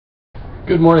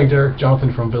Good morning, Derek.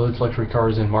 Jonathan from Village Luxury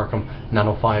Cars in Markham,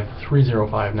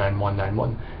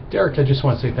 905-305-9191. Derek, I just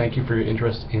want to say thank you for your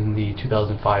interest in the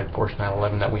 2005 Porsche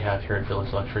 911 that we have here at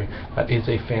Village Luxury. That is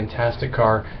a fantastic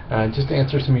car. Just to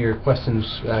answer some of your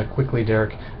questions quickly,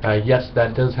 Derek, yes,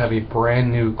 that does have a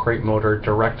brand new crate motor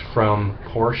direct from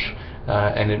Porsche,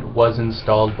 and it was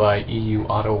installed by EU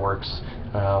Auto Works.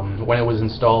 When it was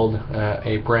installed,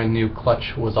 a brand new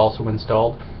clutch was also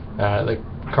installed. The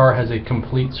car has a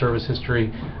complete service history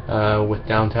with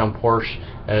downtown Porsche,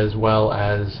 as well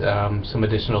as some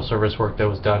additional service work that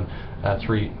was done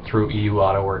through EU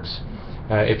Auto Works.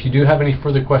 If you do have any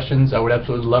further questions, I would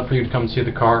absolutely love for you to come see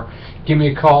the car. Give me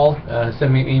a call,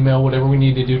 send me an email, whatever we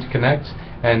need to do to connect,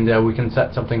 and we can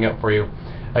set something up for you.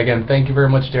 Again, thank you very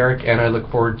much, Derek, and I look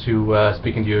forward to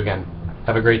speaking to you again.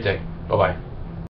 Have a great day. Bye-bye.